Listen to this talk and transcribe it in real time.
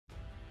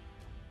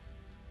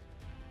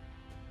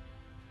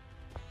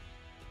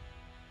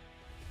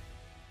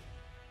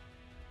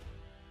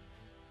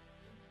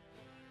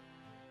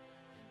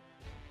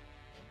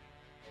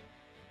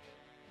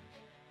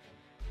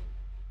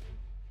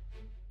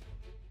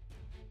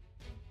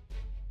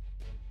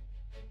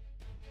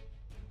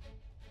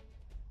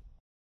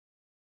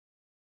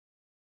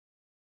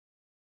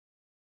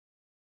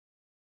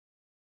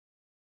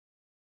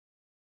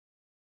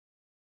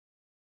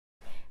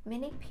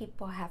Many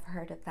people have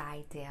heard of the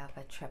idea of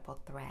a triple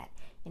threat.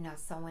 You know,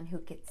 someone who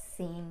could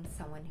sing,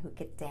 someone who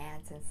could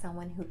dance, and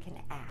someone who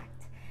can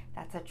act.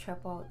 That's a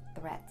triple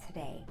threat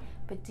today.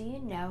 But do you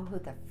know who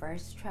the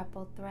first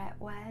triple threat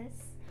was?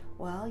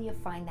 Well, you'll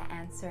find the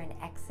answer in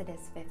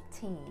Exodus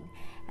 15.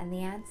 And the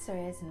answer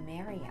is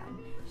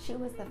Miriam. She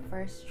was the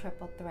first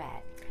triple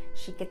threat.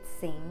 She could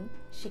sing,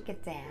 she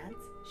could dance,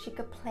 she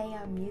could play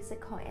a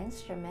musical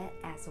instrument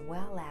as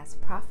well as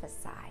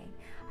prophesy.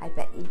 I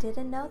bet you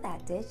didn't know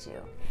that, did you?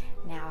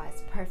 Now,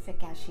 as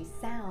perfect as she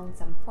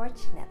sounds,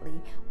 unfortunately,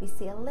 we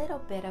see a little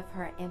bit of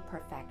her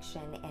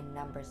imperfection in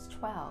Numbers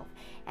 12,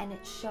 and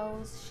it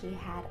shows she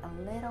had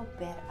a little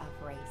bit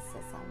of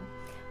racism.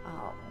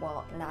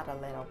 Well, not a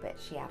little bit,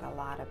 she had a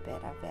lot of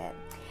bit of it.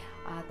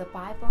 The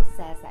Bible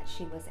says that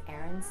she was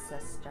Aaron's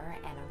sister,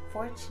 and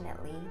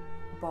unfortunately,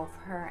 both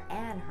her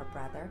and her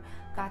brother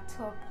got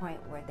to a point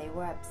where they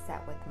were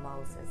upset with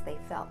Moses. They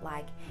felt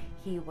like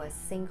he was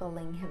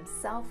singling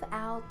himself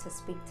out to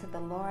speak to the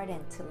Lord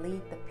and to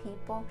lead the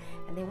people,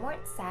 and they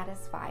weren't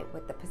satisfied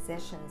with the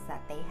positions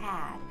that they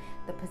had,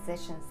 the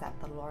positions that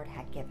the Lord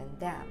had given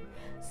them.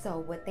 So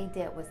what they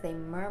did was they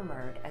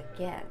murmured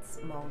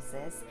against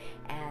Moses,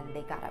 and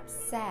they got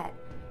upset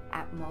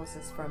at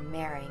Moses for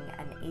marrying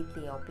an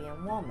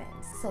Ethiopian woman.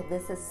 So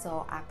this is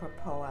so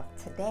apropos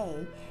of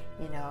today.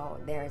 You know,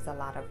 there's a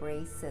lot of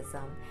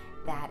racism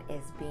that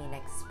is being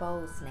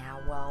exposed now.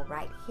 Well,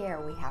 right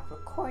here we have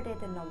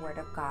recorded in the Word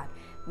of God,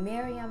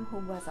 Miriam, who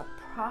was a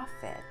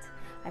prophet.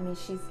 I mean,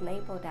 she's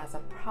labeled as a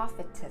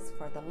prophetess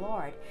for the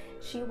Lord.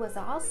 She was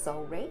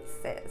also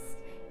racist.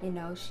 You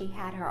know, she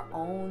had her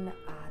own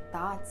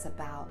thoughts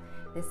about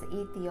this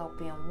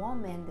Ethiopian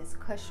woman, this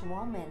Cush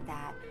woman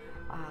that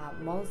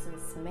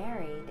Moses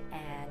married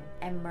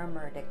and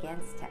murmured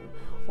against him.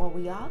 Well,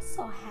 we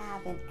also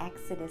have in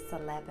Exodus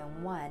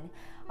 11:1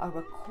 a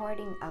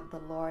recording of the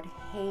Lord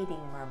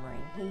hating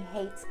murmuring. He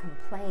hates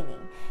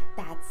complaining.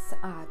 That's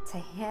to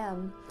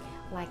him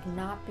like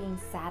not being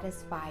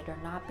satisfied or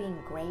not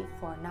being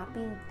grateful or not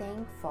being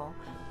thankful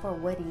for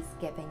what he's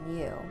given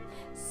you.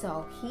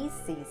 So he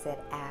sees it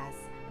as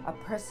a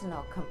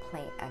personal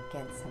complaint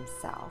against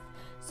himself.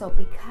 So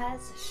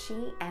because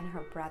she and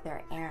her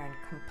brother Aaron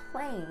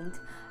complained,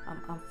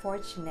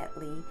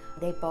 unfortunately,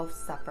 they both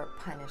suffered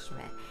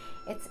punishment.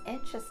 It's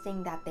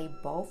interesting that they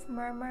both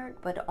murmured,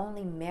 but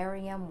only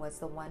Miriam was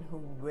the one who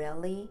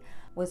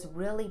was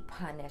really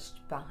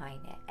punished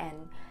behind it.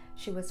 And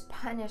she was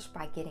punished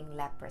by getting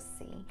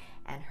leprosy.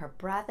 And her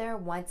brother,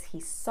 once he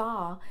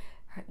saw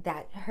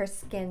that her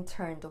skin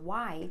turned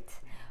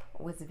white,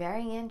 was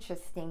very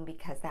interesting,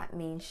 because that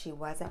means she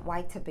wasn't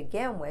white to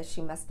begin with.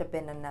 She must have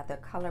been another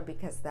color,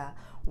 because the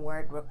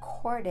word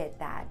recorded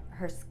that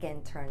her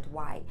skin turned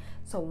white.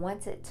 So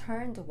once it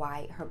turned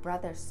white, her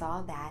brother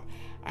saw that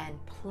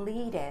and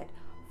pleaded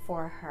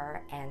for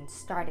her and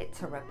started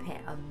to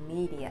repent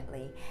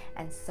immediately.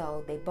 And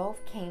so they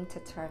both came to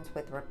terms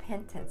with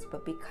repentance,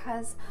 but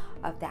because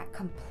of that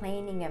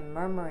complaining and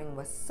murmuring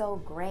was so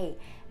great,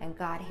 and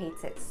God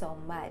hates it so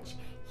much,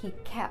 he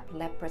kept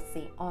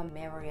leprosy on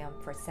Miriam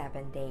for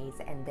 7 days,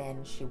 and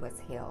then she was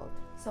healed.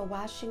 So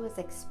while she was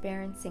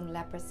experiencing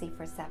leprosy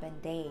for 7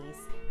 days,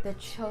 the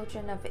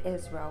children of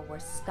Israel were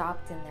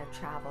stopped in their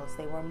travels.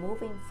 They were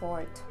moving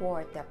forward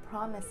toward their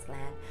promised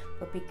land,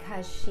 but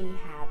because she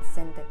had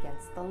sinned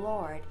against the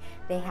Lord,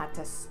 they had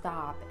to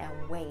stop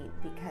and wait,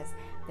 because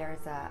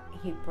there's a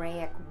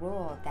Hebraic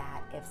rule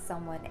that if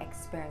someone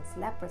experienced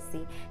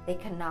leprosy, they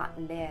cannot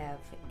live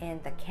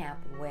in the camp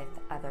with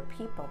other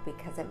people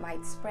because it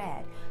might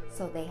spread.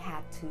 So they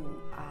had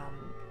to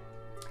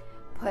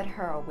put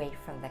her away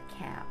from the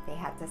camp. They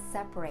had to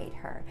separate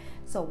her.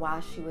 So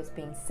while she was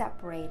being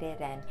separated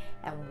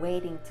and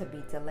waiting to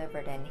be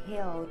delivered and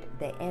healed,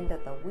 the end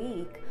of the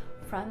week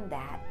from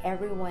that,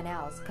 everyone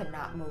else could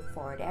not move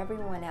forward.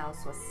 Everyone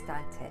else was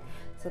stunted.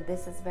 So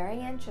this is very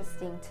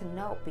interesting to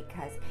note,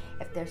 because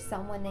if there's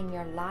someone in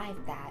your life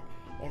that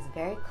is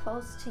very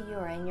close to you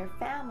or in your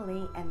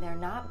family, and they're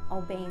not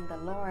obeying the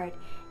Lord,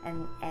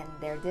 and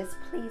they're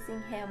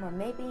displeasing him, or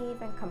maybe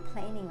even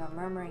complaining or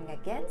murmuring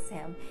against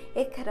him,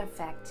 it could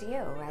affect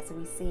you, as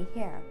we see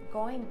here.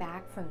 Going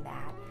back from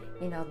that,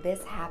 you know,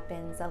 this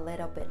happens a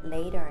little bit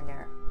later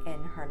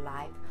in her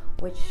life,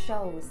 which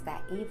shows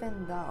that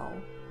even though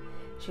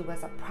she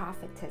was a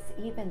prophetess,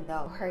 even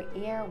though her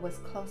ear was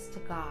close to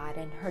God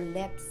and her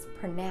lips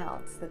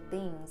pronounced the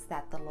things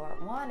that the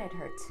Lord wanted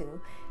her to,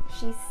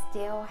 she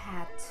still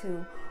had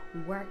to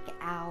work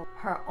out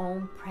her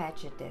own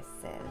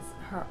prejudices,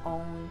 her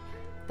own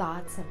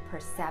thoughts and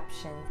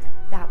perceptions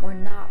that were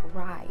not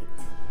right.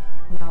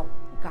 Now,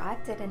 God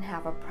didn't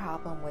have a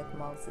problem with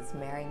Moses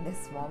marrying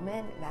this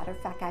woman. Matter of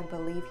fact, I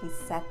believe he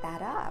set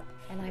that up.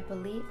 And I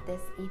believe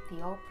this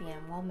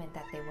Ethiopian woman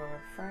that they were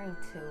referring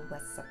to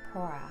was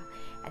Zipporah.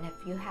 And if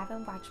you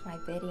haven't watched my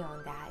video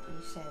on that,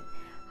 you should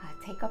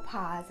take a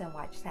pause and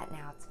watch that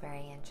now. It's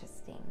very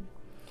interesting.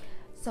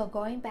 So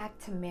going back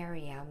to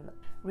Miriam,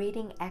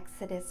 reading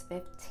Exodus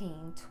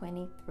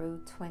 15:20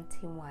 through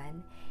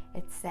 21,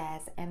 it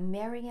says, "And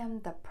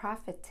Miriam the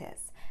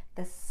prophetess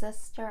the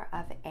sister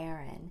of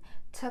Aaron,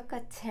 took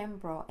a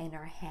timbrel in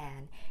her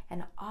hand,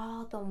 and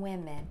all the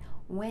women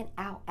went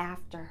out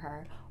after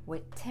her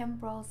with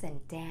timbrels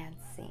and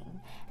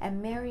dancing.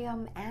 And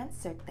Miriam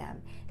answered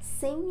them,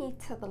 "Sing ye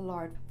to the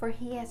Lord, for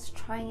he has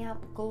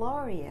triumphed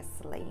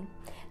gloriously.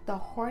 The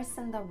horse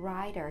and the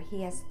rider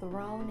he has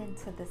thrown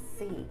into the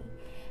sea."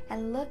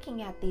 And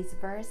looking at these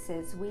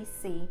verses, we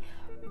see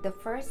the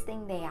first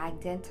thing they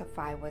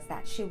identify was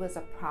that she was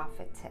a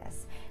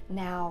prophetess.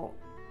 Now,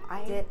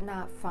 I did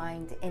not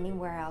find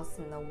anywhere else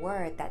in the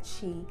word that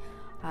she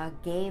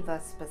gave a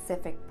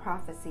specific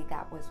prophecy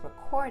that was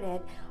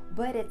recorded,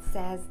 but it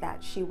says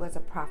that she was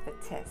a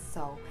prophetess.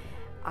 So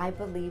I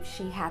believe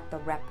she had the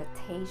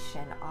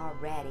reputation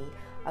already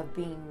of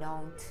being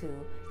known to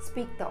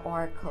speak the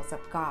oracles of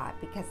God,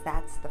 because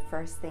that's the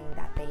first thing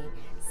that they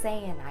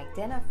say in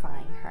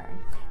identifying her.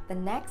 The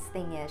next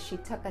thing is she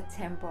took a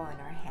timbrel in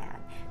her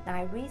hand. Now,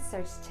 I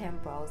researched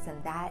timbrels,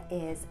 and that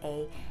is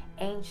a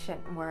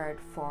ancient word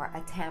for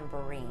a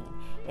tambourine.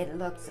 It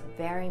looks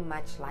very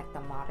much like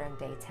the modern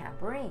day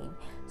tambourine.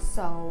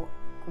 So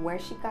where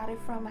she got it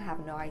from, I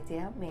have no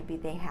idea. Maybe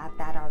they had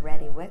that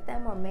already with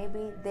them, or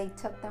maybe they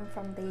took them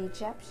from the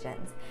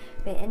Egyptians.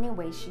 But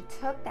anyway, she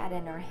took that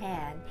in her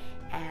hand,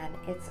 and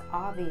it's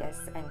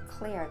obvious and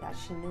clear that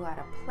she knew how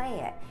to play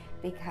it,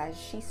 because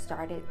she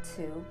started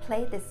to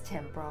play this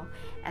timbrel,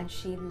 and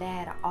she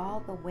led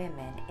all the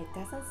women. It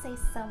doesn't say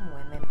some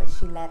women, but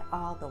she led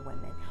all the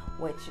women,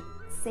 which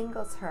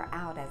singles her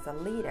out as a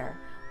leader,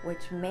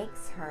 which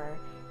makes her,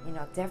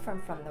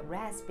 different from the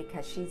rest,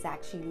 because she's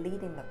actually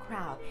leading the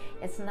crowd.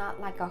 It's not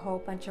like a whole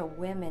bunch of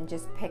women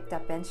just picked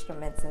up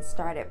instruments and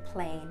started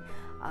playing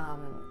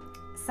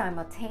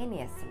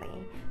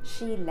simultaneously.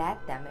 She led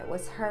them. It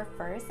was her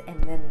first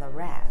and then the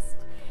rest.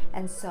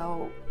 And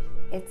so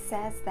it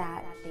says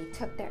that they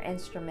took their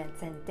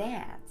instruments and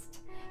danced.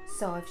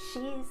 So if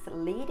she's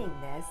leading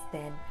this,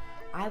 then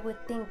I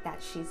would think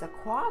that she's a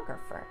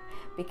choreographer,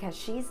 because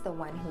she's the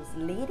one who's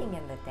leading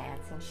in the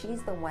dance, and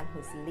she's the one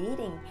who's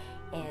leading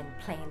in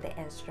playing the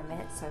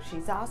instrument. So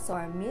she's also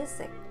a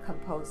music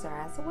composer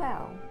as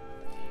well.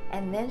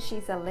 And then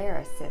she's a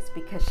lyricist,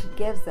 because she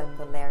gives them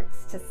the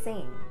lyrics to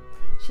sing.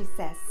 She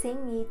says,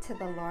 "Sing ye to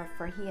the Lord,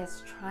 for he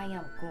has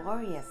triumphed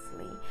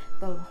gloriously.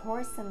 The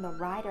horse and the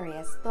rider he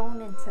has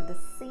thrown into the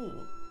sea."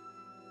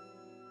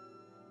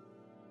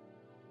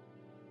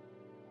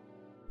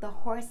 The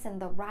horse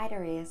and the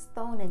rider is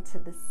thrown into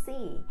the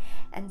sea.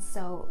 And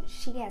so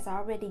she has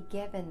already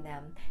given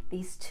them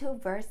these two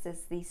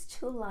verses, these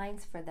two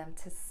lines for them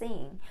to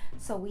sing.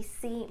 So we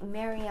see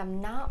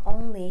Miriam not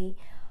only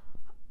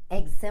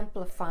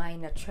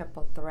exemplifying a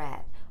triple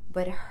threat,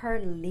 but her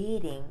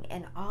leading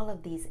in all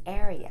of these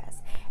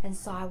areas. And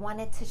so I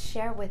wanted to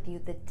share with you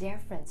the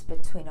difference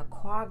between a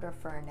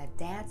choreographer and a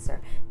dancer,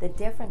 the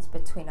difference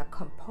between a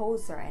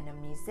composer and a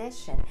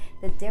musician,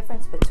 the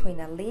difference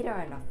between a leader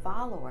and a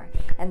follower,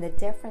 and the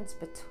difference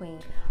between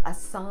a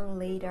song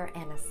leader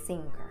and a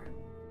singer.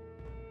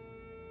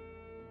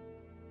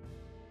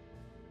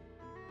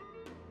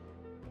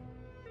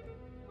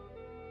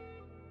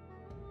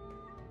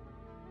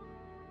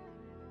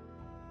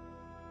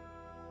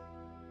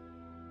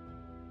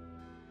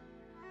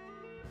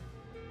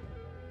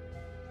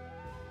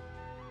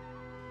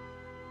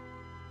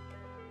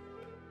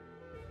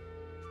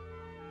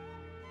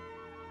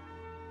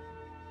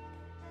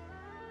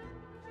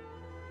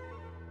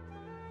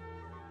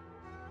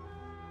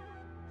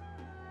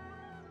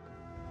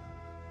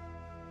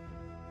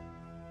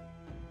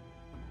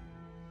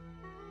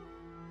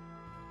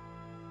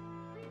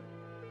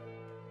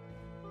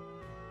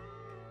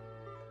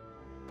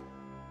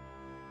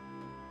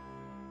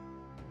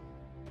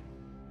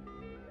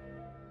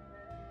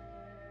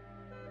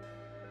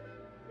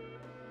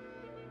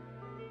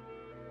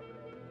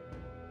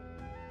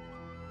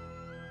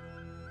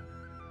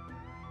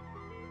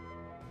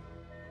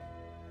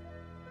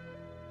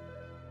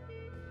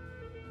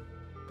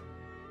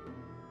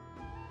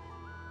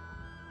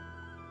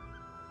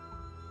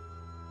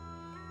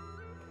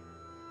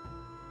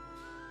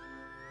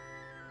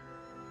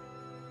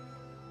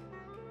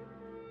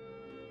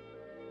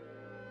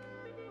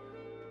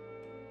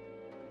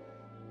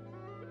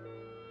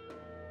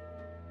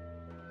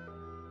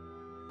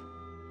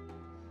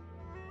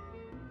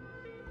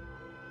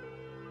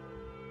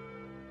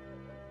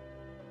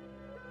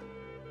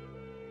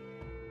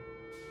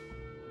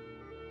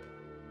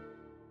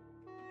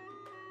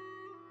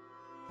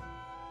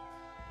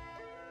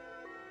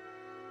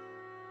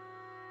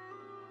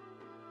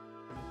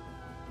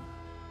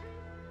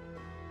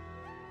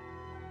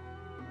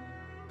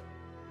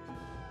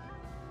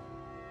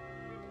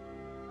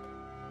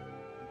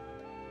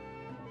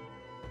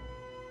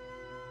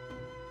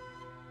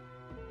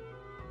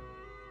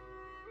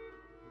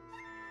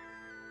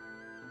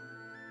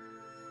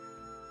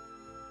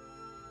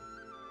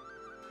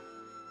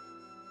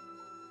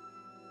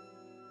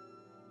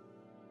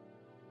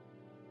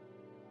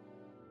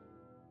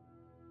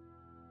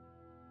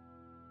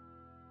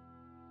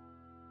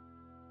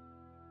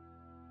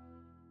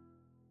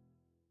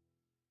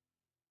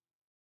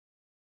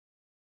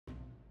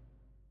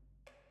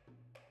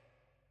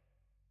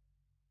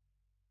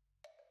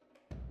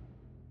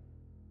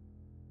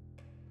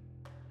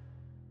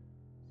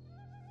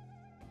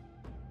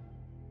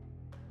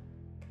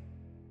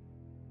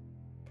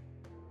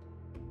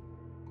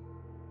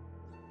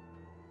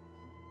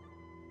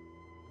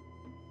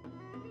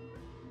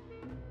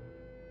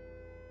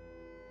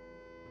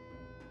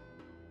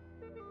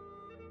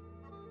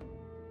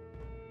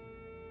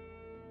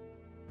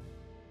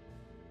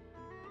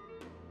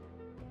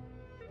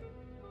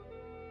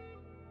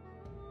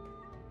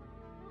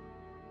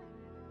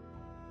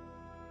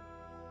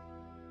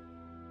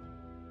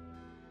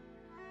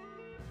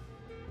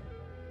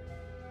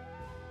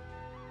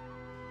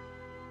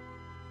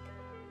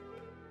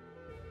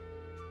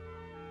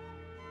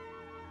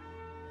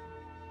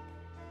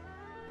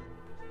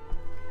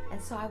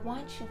 And so I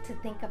want you to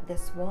think of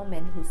this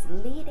woman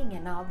who's leading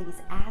in all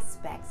these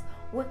aspects,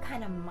 what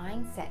kind of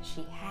mindset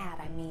she had.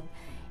 I mean,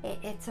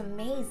 it's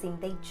amazing.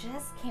 They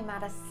just came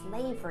out of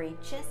slavery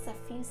just a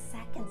few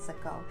seconds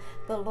ago.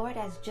 The Lord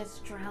has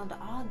just drowned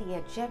all the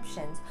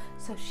Egyptians,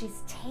 so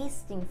she's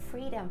tasting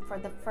freedom for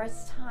the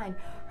first time.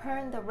 Her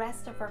and the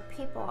rest of her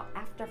people,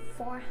 after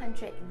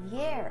 400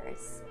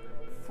 years.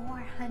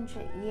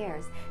 400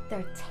 years,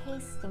 they're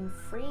tasting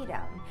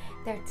freedom,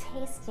 they're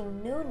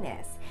tasting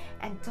newness.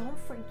 And don't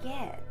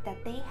forget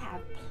that they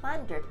have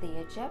plundered the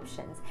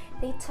Egyptians.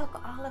 They took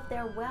all of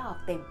their wealth,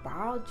 they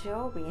borrowed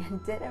jewelry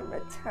and didn't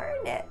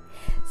return it.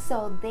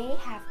 So they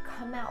have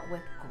come out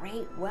with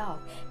great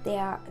wealth. They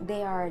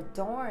are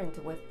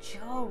adorned with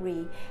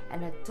jewelry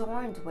and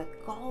adorned with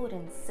gold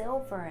and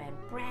silver and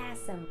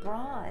brass and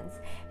bronze.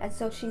 And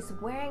so she's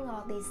wearing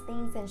all these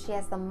things, and she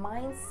has the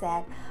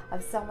mindset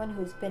of someone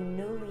who's been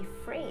newly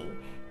free.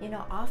 You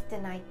know,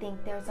 often I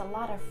think there's a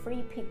lot of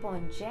free people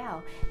in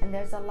jail, and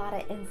there's a lot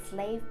of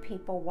enslaved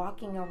people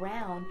walking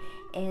around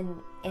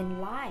in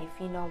life,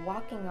 you know,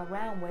 walking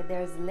around where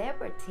there's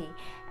liberty,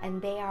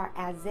 and they are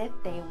as if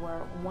they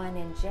were one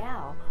in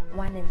jail,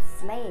 one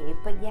enslaved,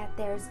 but yet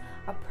there's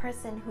a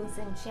person who's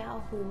in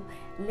jail who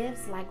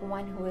lives like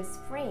one who is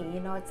free. You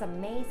know, it's an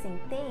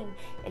amazing thing.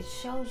 It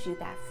shows you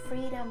that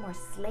freedom or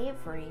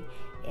slavery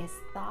is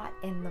thought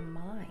in the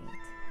mind.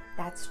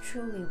 That's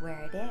truly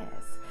where it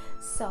is.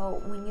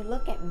 So when you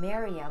look at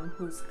Miriam,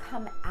 who's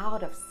come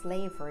out of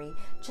slavery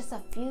just a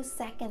few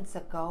seconds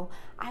ago,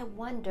 I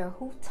wonder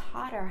who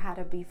taught her how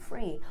to be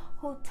free?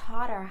 Who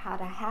taught her how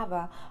to have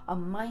a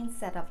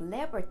mindset of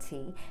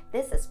liberty?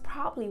 This is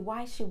probably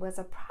why she was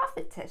a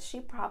prophetess.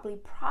 She probably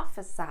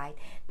prophesied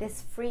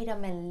this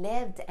freedom and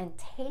lived and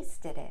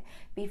tasted it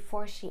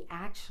before she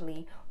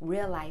actually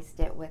realized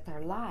it with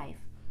her life.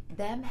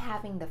 Them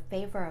having the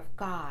favor of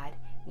God,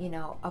 you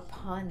know,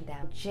 upon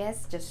them,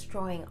 just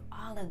destroying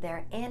all of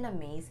their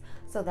enemies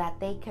so that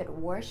they could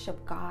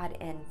worship God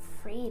in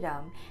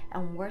freedom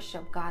and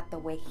worship God the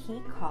way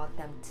He called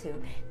them to.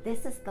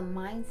 This is the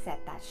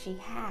mindset that she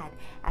had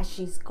as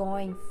she's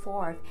going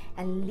forth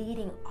and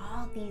leading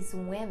all these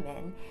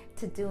women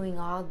to doing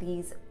all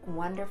these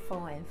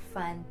wonderful and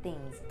fun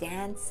things,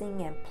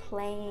 dancing and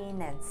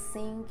playing and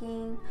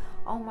singing.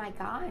 Oh my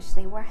gosh,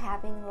 they were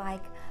having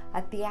like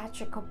a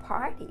theatrical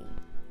party.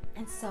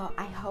 And so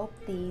I hope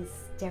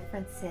these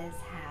differences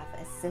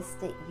have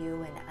assisted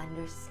you in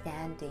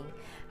understanding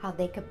how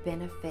they could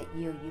benefit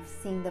you. You've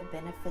seen the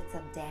benefits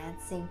of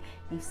dancing,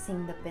 you've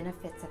seen the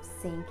benefits of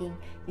singing,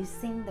 you've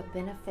seen the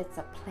benefits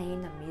of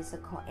playing a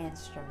musical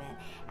instrument.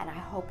 And I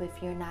hope if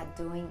you're not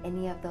doing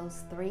any of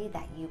those three,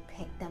 that you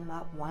pick them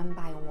up one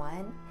by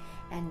one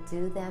and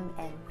do them.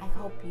 And I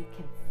hope you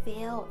can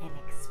feel and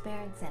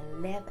experience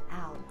and live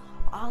out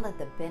all of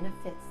the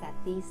benefits that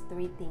these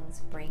three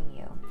things bring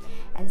you.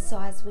 And so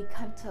as we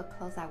come to a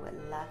close, I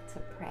would love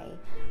to pray.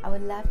 I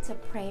would love to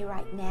pray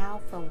right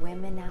now for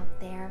women out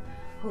there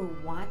who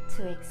want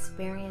to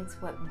experience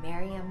what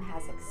Miriam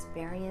has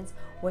experienced,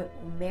 what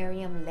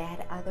Miriam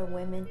led other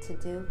women to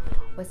do,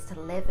 was to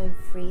live in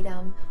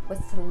freedom, was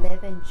to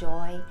live in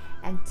joy,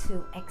 and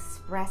to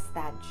express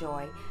that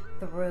joy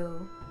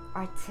through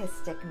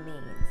artistic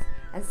means.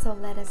 And so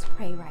let us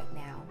pray right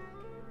now.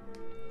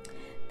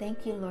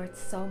 Thank you, Lord,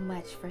 so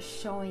much for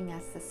showing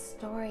us the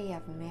story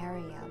of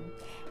Miriam.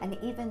 And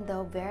even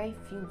though very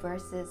few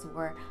verses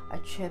were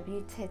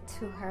attributed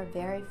to her,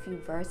 very few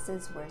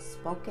verses were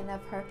spoken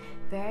of her,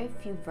 very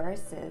few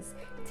verses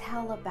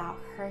tell about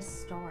her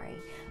story.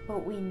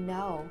 But we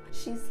know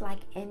she's like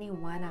any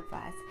one of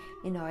us,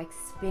 you know,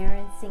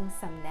 experiencing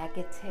some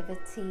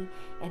negativity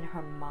in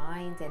her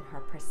mind and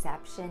her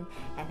perception,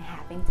 and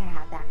having to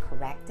have that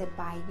corrected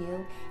by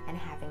you, and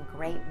having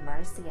great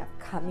mercy of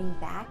coming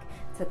back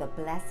to the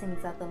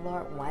blessings of the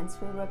Lord once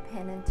we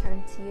repent and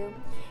turn to you.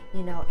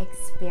 You know,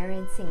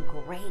 experiencing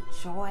great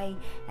joy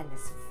and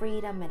this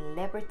freedom and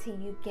liberty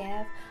you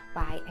give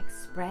by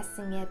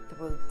expressing it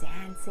through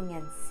dancing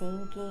and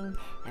singing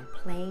and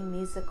playing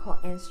musical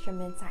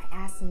instruments. I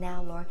ask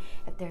now, Lord,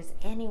 if there's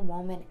any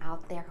woman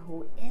out there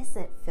who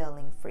isn't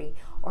feeling free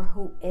or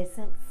who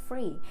isn't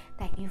free,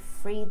 that you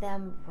free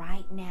them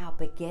right now,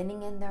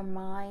 beginning in their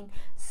mind,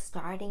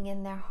 starting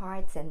in their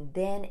hearts, and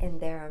then in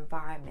their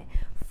environment.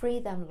 Free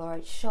them,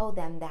 Lord. Show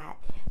them that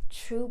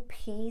true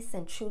peace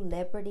and true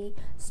liberty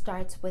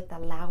starts with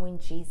allowing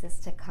Jesus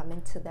to come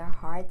into their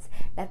hearts.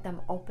 Let them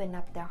open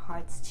up their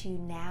hearts to you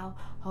now.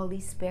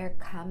 Holy Spirit,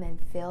 come and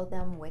fill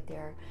them with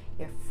your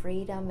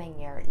freedom and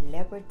your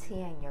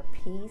liberty and your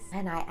peace.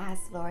 And I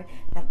ask, Lord,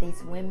 that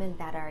these women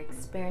that are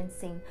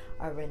experiencing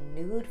a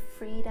renewed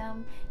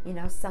freedom, you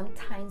know,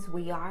 sometimes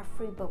we are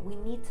free, but we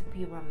need to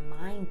be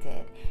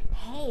reminded,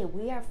 hey,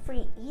 we are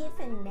free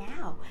even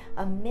now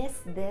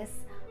amidst this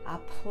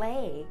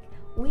plague.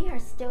 We are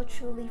still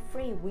truly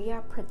free. We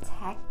are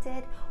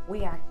protected,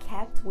 we are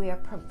kept, we are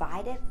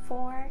provided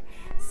for.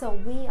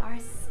 So we are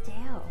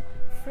still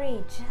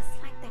free, just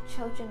like the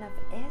children of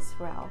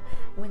Israel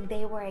when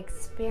they were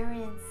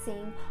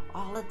experiencing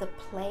all of the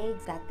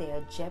plagues that the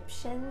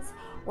Egyptians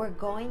were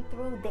going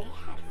through. They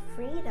had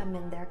freedom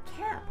in their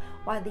camp.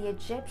 While the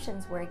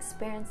Egyptians were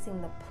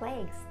experiencing the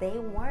plagues, they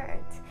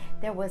weren't.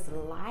 There was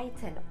light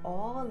and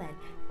all and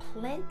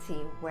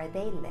plenty where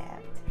they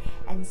lived.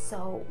 And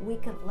so we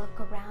can look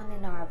around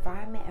in our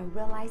environment and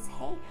realize,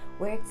 hey,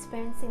 we're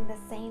experiencing the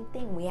same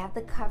thing. We have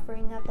the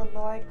covering of the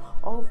Lord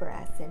over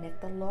us. And if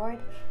the Lord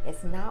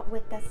is not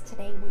with us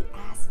today, we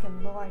ask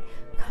him, Lord,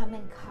 come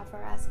and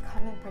cover us,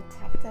 come and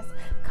protect us,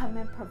 come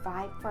and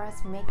provide for us,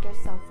 make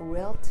yourself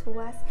real to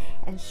us,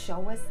 and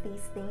show us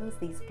these things,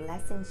 these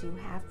blessings you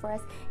have for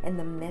us in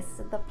the midst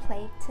of the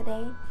plague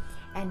today.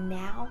 And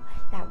now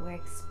that we're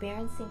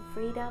experiencing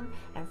freedom,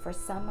 and for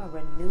some a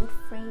renewed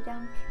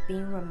freedom,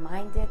 being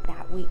reminded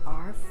that we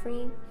are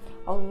free,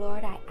 oh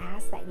Lord, I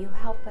ask that you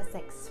help us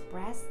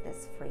express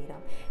this freedom.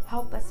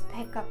 Help us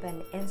pick up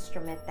an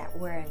instrument that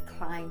we're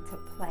inclined to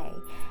play,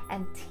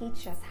 and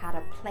teach us how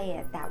to play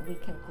it that we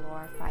can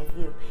glorify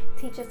you.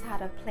 Teach us how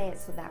to play it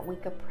so that we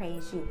can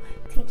praise you.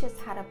 Teach us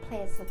how to play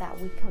it so that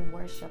we can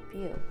worship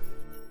you.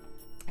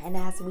 And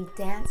as we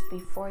dance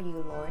before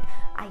you, Lord,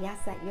 I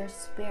ask that your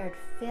spirit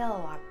fill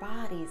our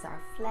bodies,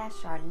 our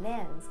flesh, our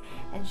limbs,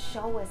 and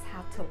show us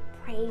how to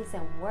praise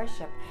and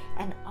worship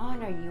and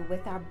honor you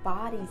with our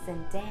bodies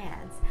and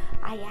dance.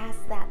 I ask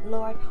that,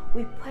 Lord,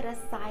 we put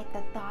aside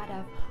the thought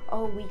of,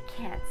 oh, we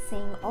can't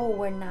sing, oh,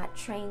 we're not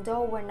trained,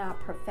 oh, we're not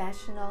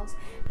professionals,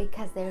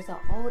 because there's an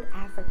old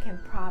African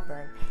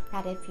proverb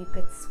that if you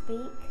could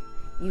speak,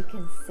 you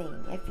can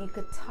sing. If you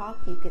could talk,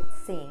 you could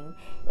sing.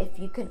 If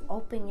you can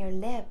open your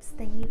lips,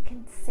 then you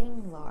can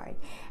sing, Lord.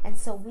 And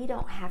so we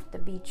don't have to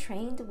be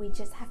trained. We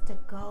just have to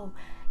go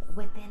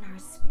within our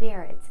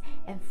spirits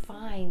and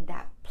find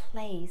that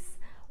place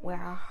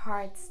where our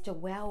hearts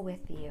dwell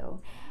with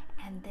you.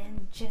 And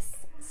then just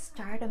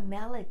start a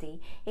melody.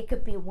 It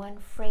could be one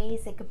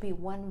phrase, it could be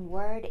one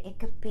word, it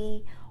could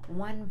be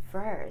one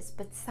verse,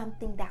 but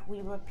something that we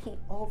repeat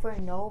over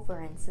and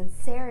over in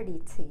sincerity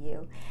to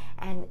you,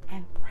 and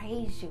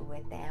praise you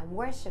with it, and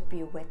worship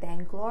you with it,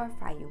 and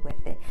glorify you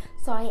with it.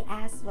 So I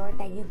ask, Lord,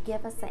 that you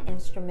give us an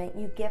instrument,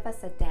 you give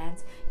us a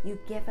dance, you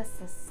give us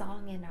a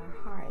song in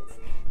our hearts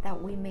that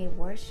we may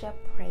worship,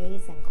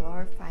 praise, and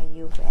glorify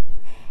you with.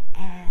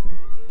 And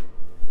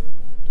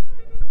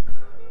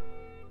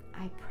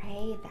I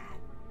pray that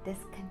this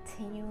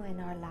continue in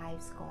our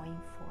lives going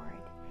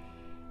forward,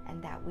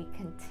 and that we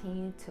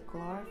continue to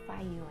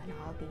glorify you in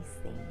all these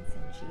things.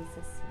 In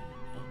Jesus' name,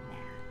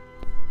 amen.